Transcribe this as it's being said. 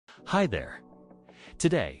Hi there.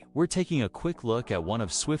 Today, we're taking a quick look at one of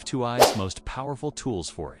SwiftUI's most powerful tools,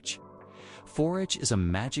 ForEach. ForEach is a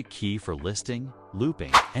magic key for listing,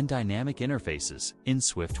 looping, and dynamic interfaces in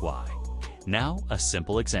SwiftUI. Now, a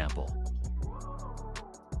simple example.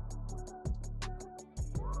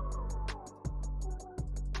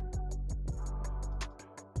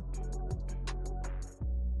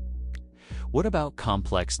 What about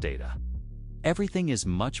complex data? Everything is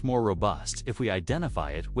much more robust if we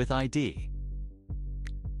identify it with ID.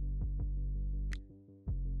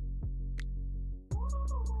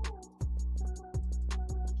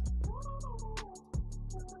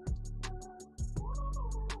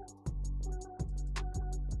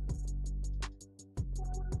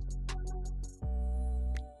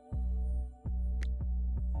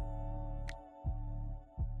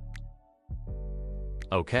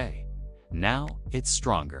 Okay, now it's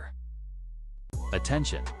stronger.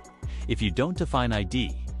 Attention! If you don't define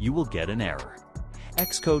ID, you will get an error.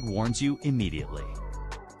 Xcode warns you immediately.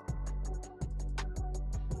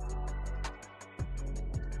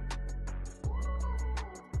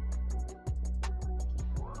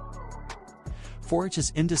 ForEach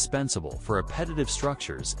is indispensable for repetitive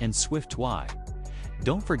structures in SwiftUI.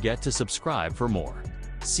 Don't forget to subscribe for more.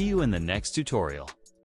 See you in the next tutorial.